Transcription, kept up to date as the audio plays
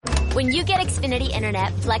When you get Xfinity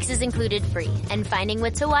Internet, Flex is included free, and finding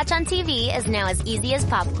what to watch on TV is now as easy as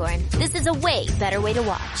popcorn. This is a way better way to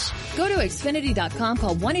watch. Go to Xfinity.com,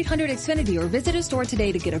 call 1-800-XFINITY or visit a store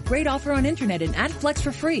today to get a great offer on internet and add Flex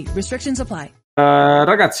for free. Restrictions apply.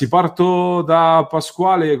 Ragazzi, parto da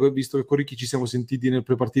Pasquale, visto che con Ricky ci siamo sentiti nel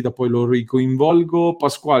prepartita, poi lo ricoinvolgo.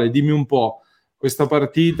 Pasquale, dimmi un po', questa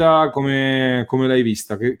partita come l'hai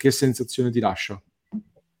vista? Che sensazione ti lascia?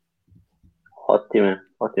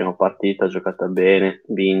 Ottima partita, giocata bene,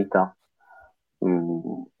 vinta,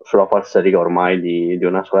 sulla falsariga ormai di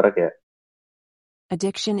una squadra che...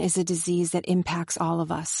 Addiction is a disease that impacts all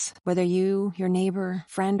of us. Whether you, your neighbor,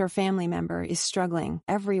 friend, or family member is struggling,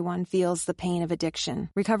 everyone feels the pain of addiction.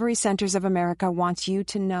 Recovery Centers of America wants you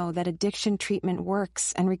to know that addiction treatment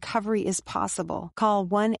works and recovery is possible. Call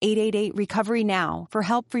 1-888-RECOVERY now for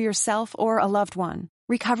help for yourself or a loved one.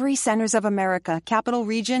 Recovery Centers of America, Capital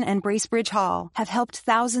Region, and Bracebridge Hall have helped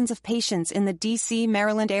thousands of patients in the D.C.,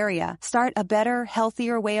 Maryland area start a better,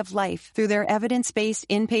 healthier way of life through their evidence-based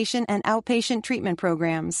inpatient and outpatient treatment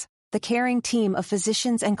programs. The caring team of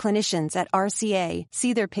physicians and clinicians at RCA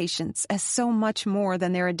see their patients as so much more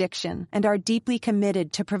than their addiction and are deeply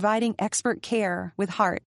committed to providing expert care with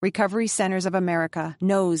heart. Recovery Centers of America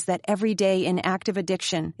knows that every day in active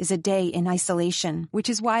addiction is a day in isolation, which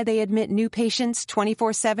is why they admit new patients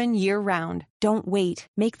 24/7 year-round. Don't wait.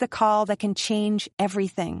 Make the call that can change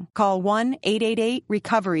everything. Call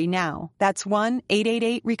 1-888-RECOVERY now. That's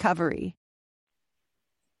 1-888-RECOVERY.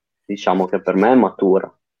 Diciamo che per me è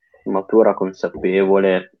matura,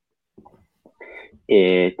 consapevole,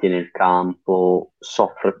 e tiene il campo,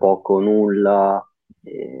 soffre poco o nulla,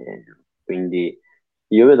 e quindi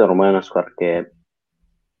io vedo ormai una squadra che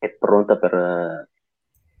è pronta per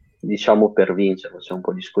vincere. C'è un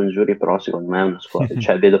po' di scongiuri, però secondo me è una squadra,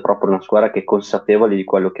 cioè vedo proprio una squadra che è consapevole di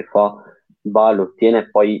quello che fa, va, lo ottiene, e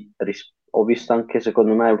poi ho visto anche,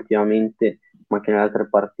 secondo me, ultimamente, ma anche nelle altre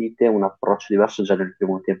partite, un approccio diverso già nel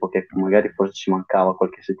primo tempo, che magari forse ci mancava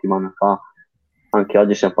qualche settimana fa. Anche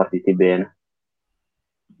oggi siamo partiti bene.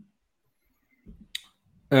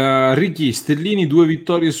 Ricky, Stellini 2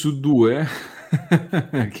 vittorie su 2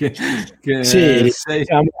 che sì, 6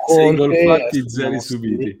 Conte, gol fatti, 0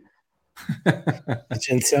 subiti.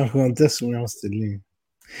 Licenziamo Conte, assumiamo Stellini.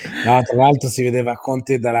 No, tra l'altro si vedeva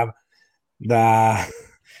Conte dal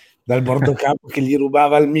bordo campo che gli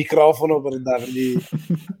rubava il microfono per dargli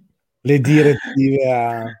le direttive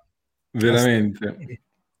a... Veramente.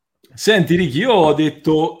 Senti Ricky, io ho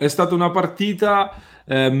detto è stata una partita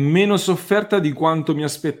meno sofferta di quanto mi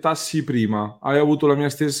aspettassi prima. Hai avuto la mia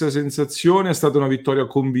stessa sensazione? È stata una vittoria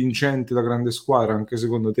convincente da grande squadra, anche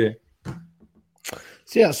secondo te?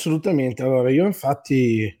 Sì, assolutamente. Allora, io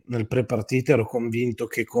infatti nel pre-partita ero convinto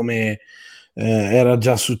che, come era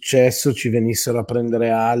già successo, ci venissero a prendere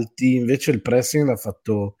alti. Invece il pressing l'ha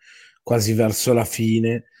fatto quasi verso la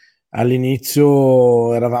fine.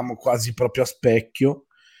 All'inizio eravamo quasi proprio a specchio.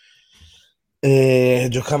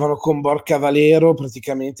 Giocavano con Borca Valero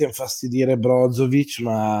praticamente a infastidire Brozovic,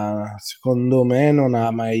 ma secondo me non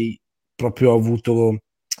ha mai proprio avuto,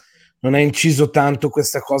 non ha inciso tanto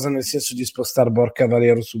questa cosa, nel senso di spostare Borca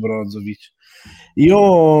Valero su Brozovic.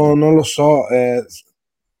 Io non lo so,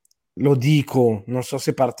 lo dico, non so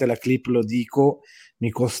se parte la clip, lo dico,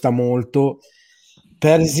 mi costa molto.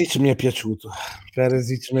 Perisic mi è piaciuto,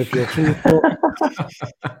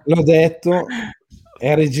 l'ho detto,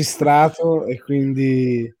 è registrato e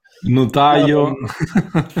quindi notaio.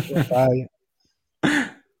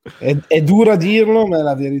 È dura dirlo, ma è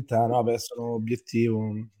la verità. No, beh, sono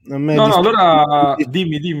obiettivo. Allora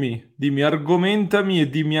dimmi, argomentami e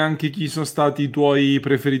dimmi anche chi sono stati i tuoi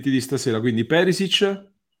preferiti di stasera. Quindi Perisic?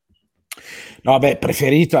 No, beh,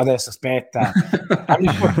 preferito adesso, aspetta. Mi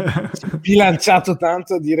sono bilanciato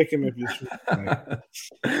tanto a dire che mi è piaciuto.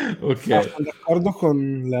 Ok. No, sono d'accordo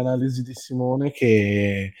con l'analisi di Simone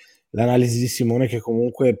che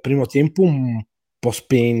comunque il primo tempo un po'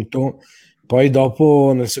 spento, poi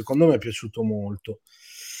dopo nel secondo mi è piaciuto molto.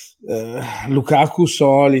 Lukaku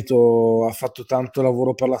solito, ha fatto tanto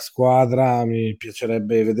lavoro per la squadra, mi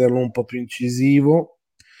piacerebbe vederlo un po' più incisivo.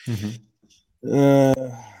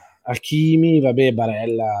 Hakimi, vabbè,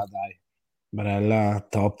 Barella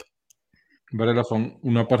top. Barella fa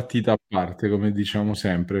una partita a parte, come diciamo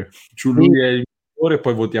sempre. Lui è il migliore e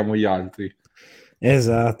poi votiamo gli altri.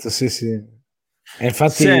 Esatto, sì. E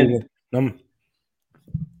infatti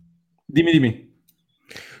Dimmi.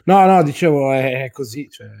 No, dicevo, è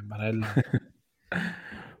così, cioè Barella.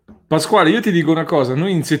 Pasquale, io ti dico una cosa,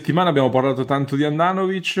 noi in settimana abbiamo parlato tanto di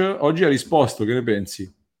Handanovic, oggi ha risposto, che ne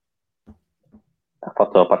pensi? Ha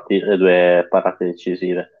fatto le 2 parate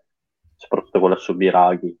decisive, soprattutto quella su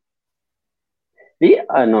Biraghi. Lì,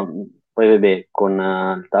 no, poi vabbè, con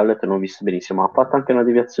il tablet non ho visto benissimo, ma ha fatto anche una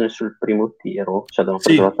deviazione sul primo tiro, cioè abbiamo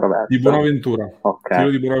preso la Sì, di traversa. Bonaventura. Tiro Ok,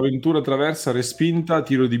 di Bonaventura, traversa, respinta,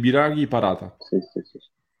 tiro di Biraghi, parata. sì, sì, sì, sì.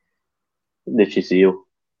 Decisivo.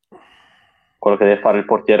 Quello che deve fare il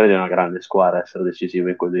portiere di una grande squadra, essere decisivo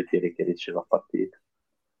in quei due tiri che riceve a partita.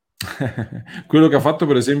 Quello che ha fatto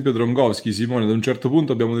per esempio Drongowski, Simone, ad un certo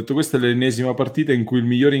punto abbiamo detto questa è l'ennesima partita in cui il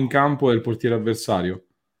migliore in campo è il portiere avversario.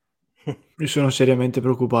 Mi sono seriamente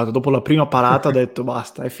preoccupato. Dopo la prima parata ho detto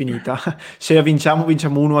basta, è finita. Se la vinciamo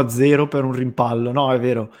 1-0 per un rimpallo. No, è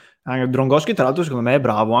vero. Anche Drongowski, tra l'altro, secondo me è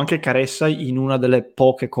bravo. Anche Caressa, in una delle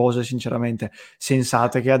poche cose, sinceramente,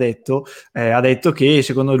 sensate che ha detto che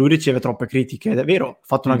secondo lui riceve troppe critiche. Ed è vero, ha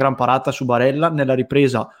fatto una gran parata su Barella. Nella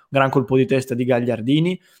ripresa, un gran colpo di testa di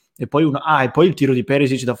Gagliardini. E poi, e poi il tiro di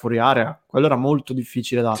Perisic da fuori area. Quello era molto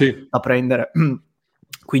difficile Sì. da prendere.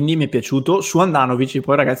 Quindi mi è piaciuto. Su Andanovic,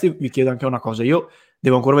 poi ragazzi vi chiedo anche una cosa, io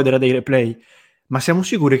devo ancora vedere dei replay, ma siamo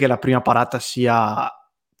sicuri che la prima parata sia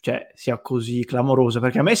così clamorosa?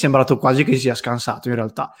 Perché a me è sembrato quasi che sia scansato in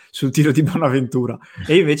realtà sul tiro di Bonaventura,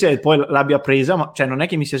 e invece poi l'abbia presa, ma cioè, non è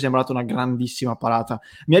che mi sia sembrato una grandissima parata.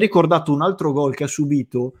 Mi ha ricordato un altro gol che ha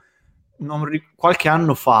subito qualche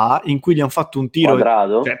anno fa, in cui gli hanno fatto un tiro,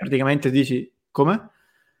 Quadrado? cioè praticamente dici, come?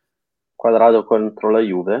 Quadrado contro la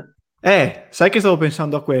Juve? Sai che stavo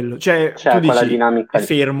pensando a quello, cioè tu C'è quella dici è dinamica lì.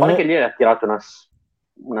 Guarda che fermo. lì ha tirato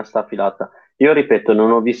una stafilata. Io ripeto, non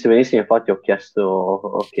ho visto benissimo, infatti ho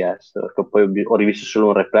chiesto, perché poi ho rivisto solo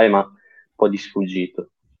un replay, ma un po' di sfuggito.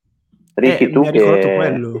 Ricky, Mi tu ha ricordato che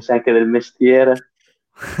quello. sei anche del mestiere,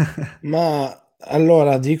 Ma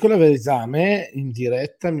allora, dico la verità, a me in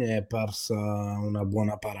diretta mi è parsa una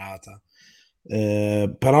buona parata.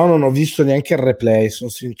 Però non ho visto neanche il replay, sono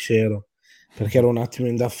sincero, perché ero un attimo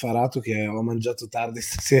indaffarato che ho mangiato tardi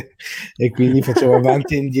stasera e quindi facevo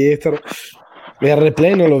avanti e indietro. E il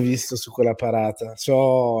replay non l'ho visto su quella parata,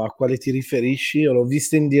 so a quale ti riferisci, io l'ho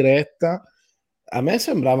vista in diretta, a me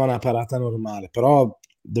sembrava una parata normale, però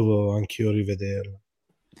devo anch'io rivederla.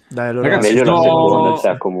 Dai, allora Ragazzi, meglio la seconda, do,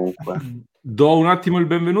 cioè comunque. do un attimo il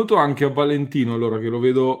benvenuto anche a Valentino, allora che lo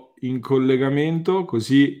vedo in collegamento,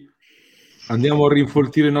 così andiamo a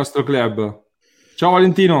rinfoltire il nostro club. Ciao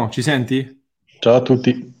Valentino, ci senti? Ciao a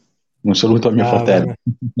tutti, un saluto a mio Ah, fratello.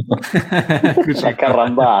 Eccoci È qua.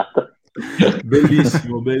 carrambato.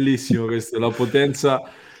 Bellissimo, bellissimo, questa è la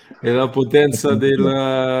potenza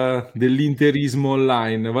dell'interismo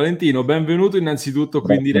online. Valentino, benvenuto innanzitutto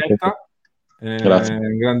qui in diretta. Grazie. È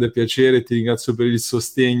un grande piacere, ti ringrazio per il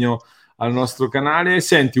sostegno al nostro canale.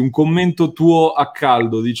 Senti, un commento tuo a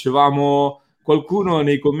caldo. Dicevamo, qualcuno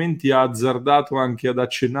nei commenti ha azzardato anche ad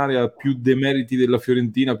accennare a più demeriti della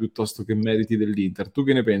Fiorentina piuttosto che meriti dell'Inter. Tu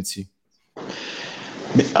che ne pensi?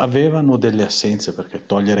 Beh, avevano delle assenze perché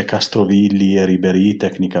togliere Castrovilli e Ribéry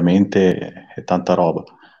tecnicamente è tanta roba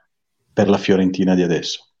per la Fiorentina di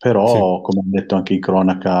adesso. Sì, Però, come ho detto anche in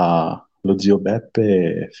cronaca lo zio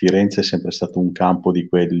Beppe, Firenze è sempre stato un campo di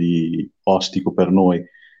quelli ostico per noi.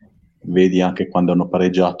 Vedi anche quando hanno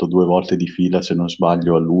pareggiato 2 volte di fila, se non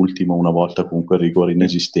sbaglio, all'ultimo, una volta comunque il rigore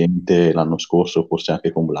inesistente l'anno scorso, forse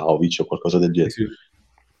anche con Vlahovic o qualcosa del genere. sì.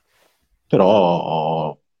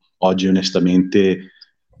 Però oggi onestamente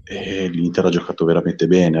l'Inter ha giocato veramente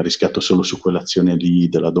bene, ha rischiato solo su quell'azione lì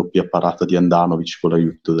della doppia parata di Andanovic con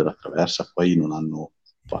l'aiuto della traversa, poi non hanno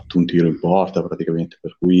fatto un tiro in porta praticamente,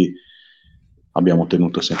 per cui abbiamo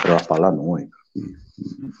tenuto sempre la palla a noi.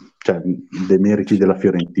 Cioè, dei meriti della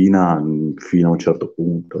Fiorentina fino a un certo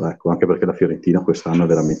punto, ecco, anche perché la Fiorentina quest'anno è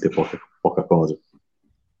veramente poca cosa.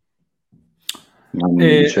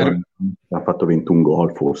 Dicevano, ha fatto 21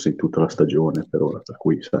 gol forse in tutta la stagione per ora, per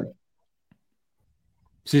cui sai.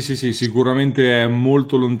 Sì, sì, sì, sicuramente è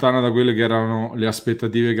molto lontana da quelle che erano le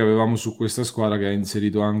aspettative che avevamo su questa squadra che ha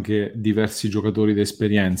inserito anche diversi giocatori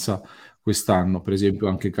d'esperienza quest'anno, per esempio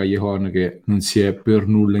anche Callejon che non si è per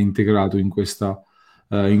nulla integrato in questa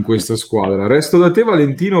squadra. Resto da te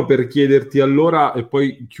Valentino per chiederti allora, e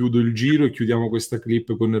poi chiudo il giro e chiudiamo questa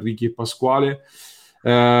clip con Enrico e Pasquale,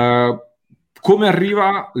 come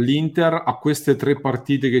arriva l'Inter a queste 3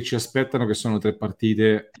 partite che ci aspettano, che sono 3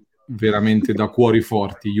 partite veramente da cuori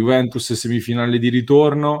forti: Juventus semifinale di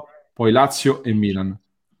ritorno, poi Lazio e Milan.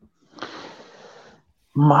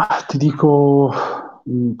 Ma ti dico,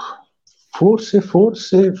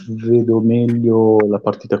 forse vedo meglio la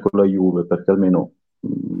partita con la Juve, perché almeno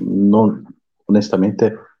non,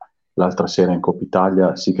 onestamente l'altra sera in Coppa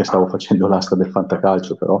Italia sì che stavo facendo l'asta del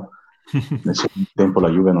fantacalcio, però nel secondo tempo la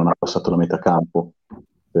Juve non ha passato la metà campo,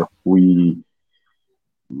 per cui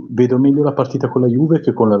vedo meglio la partita con la Juve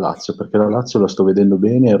che con la Lazio, perché la Lazio la sto vedendo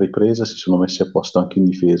bene, è ripresa, si sono messi a posto anche in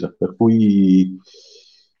difesa, per cui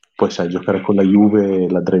poi sai, giocare con la Juve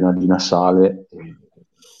l'adrenalina sale,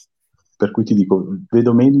 per cui ti dico,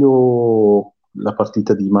 vedo meglio la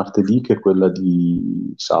partita di martedì che quella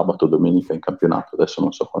di sabato, domenica in campionato, adesso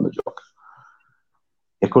non so quando gioca.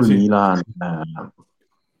 E col Sì. Milan,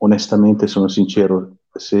 onestamente sono sincero,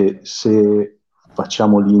 se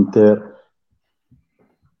facciamo l'Inter,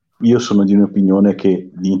 io sono di un'opinione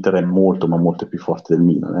che l'Inter è molto ma molto più forte del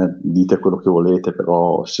Milan, dite quello che volete,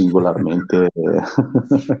 però singolarmente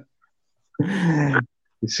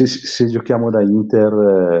se giochiamo da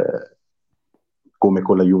Inter come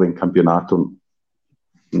con la Juve in campionato,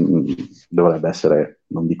 dovrebbe essere,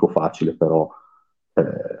 non dico facile, però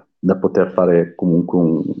da poter fare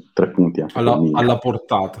comunque 3 punti anche col Milan. Alla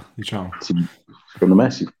portata, diciamo. Sì, secondo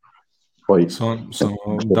me sì. Poi Sono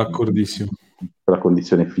d'accordissimo. la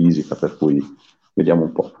condizione fisica, per cui vediamo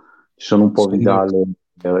un po'. Ci sono un po' Vidal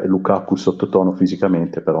e Lukaku sottotono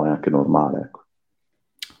fisicamente, però è anche normale, ecco.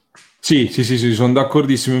 Sì, sono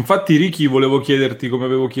d'accordissimo. Infatti, Ricky, volevo chiederti, come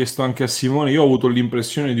avevo chiesto anche a Simone, io ho avuto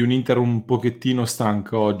l'impressione di un Inter un pochettino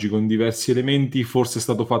stanca oggi, con diversi elementi, forse è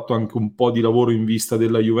stato fatto anche un po' di lavoro in vista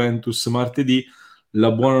della Juventus martedì.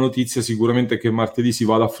 La buona notizia sicuramente è che martedì si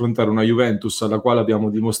va ad affrontare una Juventus alla quale abbiamo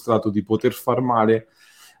dimostrato di poter far male,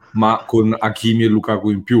 ma con Hakimi e Lukaku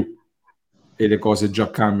in più, e le cose già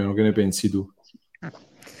cambiano. Che ne pensi tu?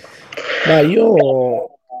 Ma io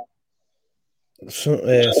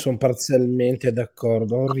sono parzialmente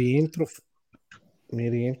d'accordo. Mi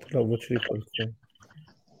rientro la voce di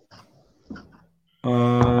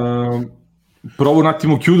qualcuno. Provo un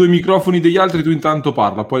attimo, chiudo i microfoni degli altri, tu intanto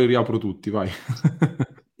parla, poi li riapro tutti, vai.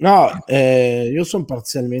 No, io sono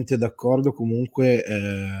parzialmente d'accordo comunque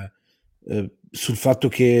sul fatto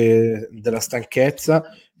che della stanchezza,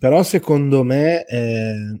 però secondo me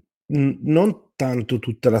non tanto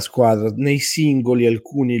tutta la squadra, nei singoli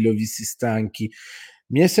alcuni li ho visti stanchi.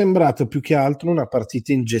 Mi è sembrato più che altro una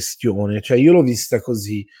partita in gestione, cioè io l'ho vista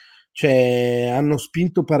così, cioè hanno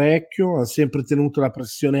spinto parecchio, hanno sempre tenuto la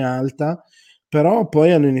pressione alta, però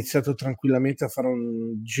poi hanno iniziato tranquillamente a fare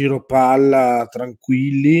un giro palla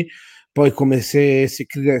tranquilli, poi come se si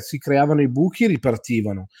creavano i buchi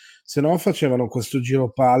ripartivano, se no facevano questo giro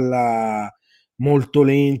palla molto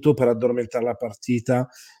lento per addormentare la partita.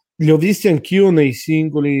 Li ho visti anch'io nei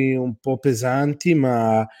singoli un po' pesanti,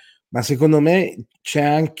 ma secondo me c'è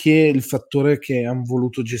anche il fattore che hanno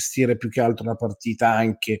voluto gestire più che altro la partita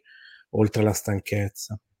anche oltre alla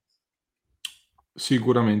stanchezza.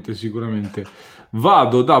 Sicuramente.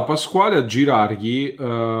 Vado da Pasquale a girargli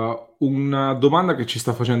una domanda che ci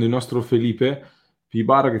sta facendo il nostro Felipe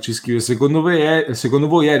Pibara, che ci scrive: secondo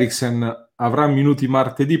voi Eriksen avrà minuti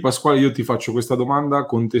martedì? Pasquale, io ti faccio questa domanda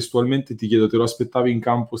contestualmente, ti chiedo, te lo aspettavi in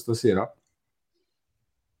campo stasera?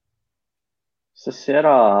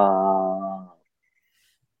 Stasera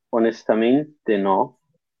onestamente no,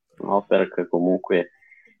 perché comunque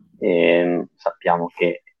sappiamo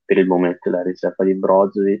che per il momento è la riserva di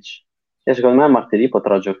Brozovic, e secondo me martedì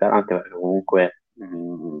potrà giocare, anche perché comunque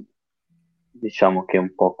diciamo che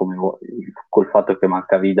un po' come col fatto che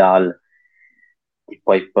manca Vidal, ti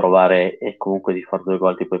puoi provare, e comunque di fare 2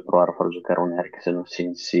 gol ti puoi provare a far giocare un Eriksen o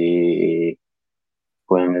Sensi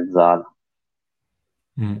come mezzala,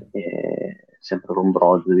 sempre con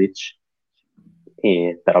Brozovic,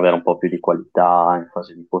 e per avere un po' più di qualità in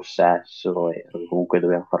fase di possesso, e comunque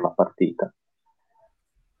dobbiamo fare la partita.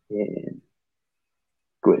 E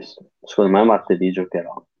questo, secondo me martedì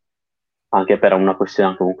giocherò, anche per una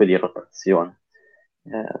questione comunque di rotazione,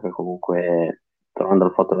 perché comunque, tornando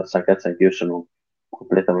al fatto della stanchezza, anche io sono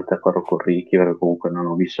completamente d'accordo con Ricky, perché comunque non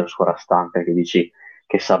ho visto la squadra stanca che dici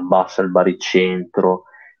che si abbassa il baricentro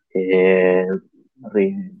e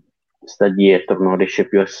sta dietro, non riesce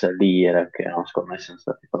più a salire, che no, secondo me siamo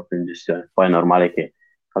stati proprio in gestione. Poi è normale che,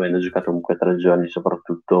 avendo giocato comunque 3 giorni,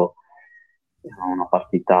 soprattutto una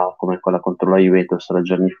partita come quella contro la Juventus 3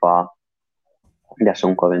 giorni fa, adesso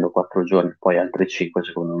comunque avendo 4 giorni, poi altri 5,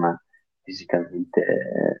 secondo me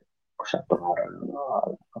fisicamente possiamo tornare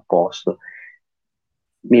a posto.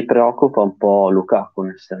 Mi preoccupa un po' Lukaku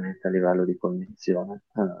onestamente a livello di condizione.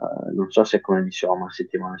 Non so se, come dicevamo la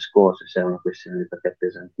settimana scorsa, se è una questione di perché è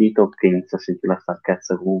appesantito, che inizia a sentire la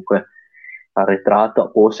stanchezza comunque arretrata,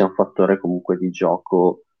 o se è un fattore comunque di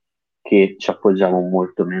gioco che ci appoggiamo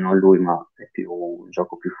molto meno a lui, ma è più un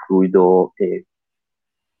gioco più fluido e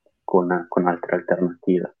con altre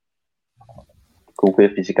alternative.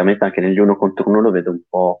 Comunque fisicamente anche negli 1 contro 1 lo vedo un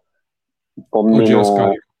po' Oggi era meno,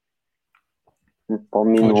 scarico.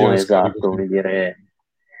 Oggi era scarico, esatto, sì. come dire,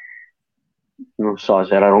 non so,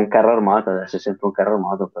 se era un carro armato, adesso è sempre un carro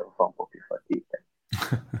armato, però fa un po' più fatica.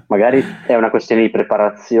 Magari è una questione di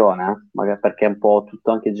preparazione, magari perché è un po'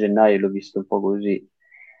 tutto, anche gennaio l'ho visto un po' così.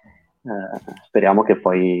 Speriamo che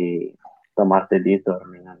poi da martedì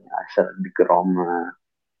torni a essere il Big Rom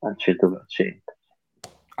al 100%.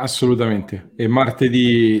 Assolutamente, e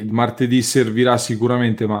martedì servirà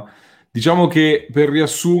sicuramente, ma diciamo che per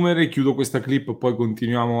riassumere, chiudo questa clip, poi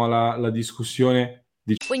continuiamo la discussione.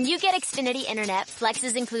 When you get Xfinity Internet, Flex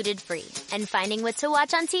is included free, and finding what to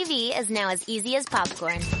watch on TV is now as easy as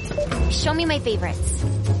popcorn. Show me my favorites.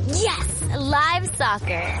 Yes, live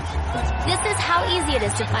soccer. This is how easy it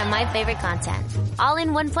is to find my favorite content, all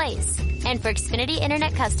in one place. And for Xfinity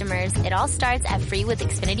Internet customers, it all starts at free with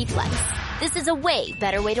Xfinity Flex. This is a way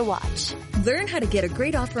better way to watch. Learn how to get a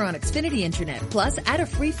great offer on Xfinity Internet. Plus, add a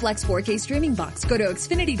free Flex 4K streaming box. Go to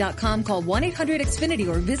Xfinity.com, call 1-800-XFINITY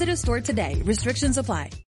or visit a store today. Restrictions apply.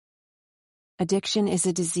 Addiction is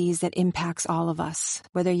a disease that impacts all of us.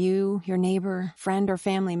 Whether you, your neighbor, friend, or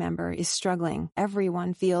family member is struggling,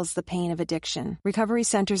 everyone feels the pain of addiction. Recovery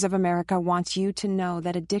Centers of America wants you to know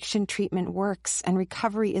that addiction treatment works and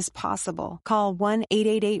recovery is possible. Call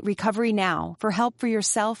 1-888-RECOVERY now for help for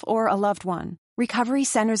yourself or a loved one. Recovery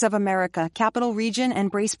Centers of America, Capital Region, and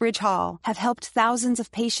Bracebridge Hall have helped thousands of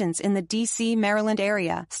patients in the D.C., Maryland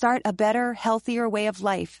area start a better, healthier way of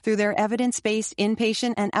life through their evidence-based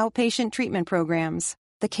inpatient and outpatient treatment programs.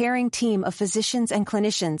 The caring team of physicians and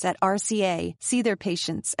clinicians at RCA see their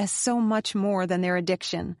patients as so much more than their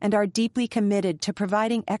addiction and are deeply committed to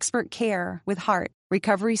providing expert care with heart.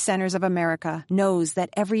 Recovery Centers of America knows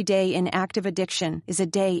that every day in active addiction is a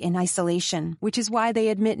day in isolation, which is why they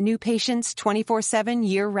admit new patients 24/7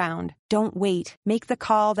 year-round. Don't wait. Make the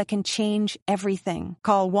call that can change everything.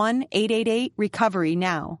 Call 1-888-RECOVERY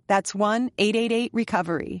now. That's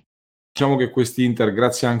 1-888-RECOVERY. Diciamo che quest'Inter,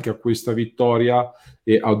 grazie anche a questa vittoria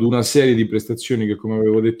e ad una serie di prestazioni che, come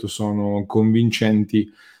avevo detto, sono convincenti,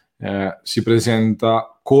 si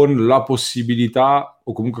presenta con la possibilità,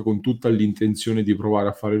 o comunque con tutta l'intenzione, di provare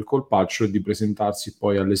a fare il colpaccio e di presentarsi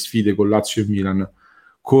poi alle sfide con Lazio e Milan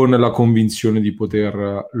con la convinzione di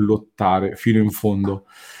poter lottare fino in fondo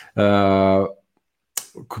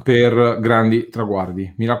per grandi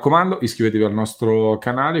traguardi. Mi raccomando, iscrivetevi al nostro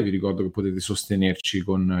canale, vi ricordo che potete sostenerci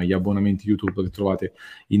con gli abbonamenti YouTube che trovate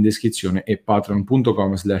in descrizione e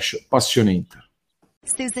patreon.com/passioneinter.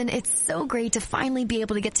 Susan, it's so great to finally be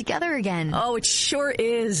able to get together again. Oh, it sure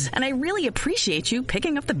is. And I really appreciate you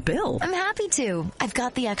picking up the bill. I'm happy to. I've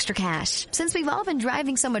got the extra cash. Since we've all been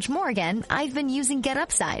driving so much more again, I've been using Get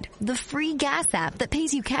Upside, the free gas app that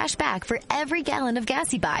pays you cash back for every gallon of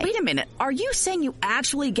gas you buy. Wait a minute. Are you saying you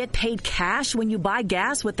actually get paid cash when you buy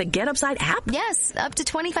gas with the Get Upside app? Yes, up to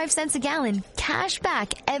 25 cents a gallon. Cash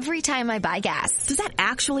back every time I buy gas. Does that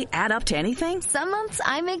actually add up to anything? Some months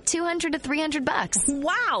I make $200 to $300.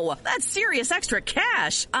 Wow, that's serious extra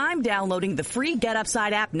cash. I'm downloading the free Get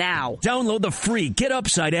Upside app now. Download the free Get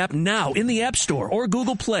Upside app now in the App Store or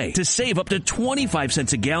Google Play to save up to 25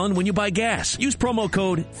 cents a gallon when you buy gas. Use promo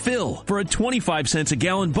code PHIL for a 25 cents a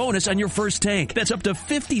gallon bonus on your first tank. That's up to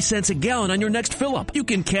 50 cents a gallon on your next fill-up. You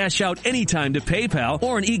can cash out anytime to PayPal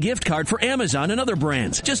or an e-gift card for Amazon and other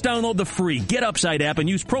brands. Just download the free Get Upside app and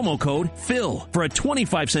use promo code PHIL for a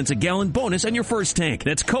 25 cents a gallon bonus on your first tank.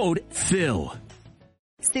 That's code PHIL.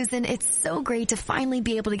 Susan, it's so great to finally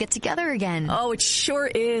be able to get together again. Oh, it sure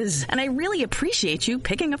is. And I really appreciate you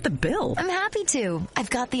picking up the bill. I'm happy to.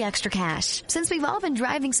 I've got the extra cash. Since we've all been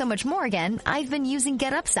driving so much more again, I've been using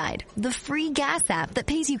Get Upside, the free gas app that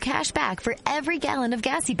pays you cash back for every gallon of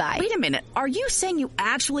gas you buy. Wait a minute. Are you saying you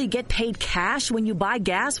actually get paid cash when you buy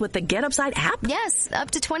gas with the Get Upside app? Yes,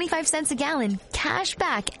 up to 25 cents a gallon. Cash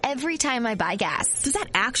back every time I buy gas. Does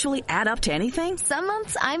that actually add up to anything? Some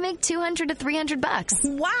months I make $200 to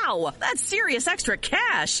 $300. Wow, that's serious extra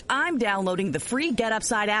cash. I'm downloading the free Get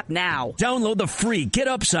Upside app now. Download the free Get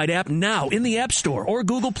Upside app now in the App Store or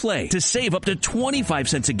Google Play to save up to 25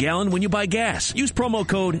 cents a gallon when you buy gas. Use promo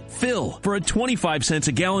code PHIL for a 25 cents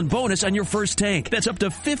a gallon bonus on your first tank. That's up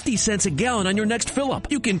to 50 cents a gallon on your next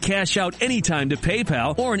fill-up. You can cash out anytime to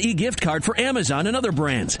PayPal or an e-gift card for Amazon and other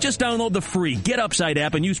brands. Just download the free Get Upside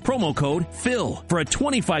app and use promo code PHIL for a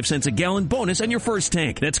 25 cents a gallon bonus on your first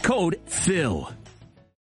tank. That's code PHIL.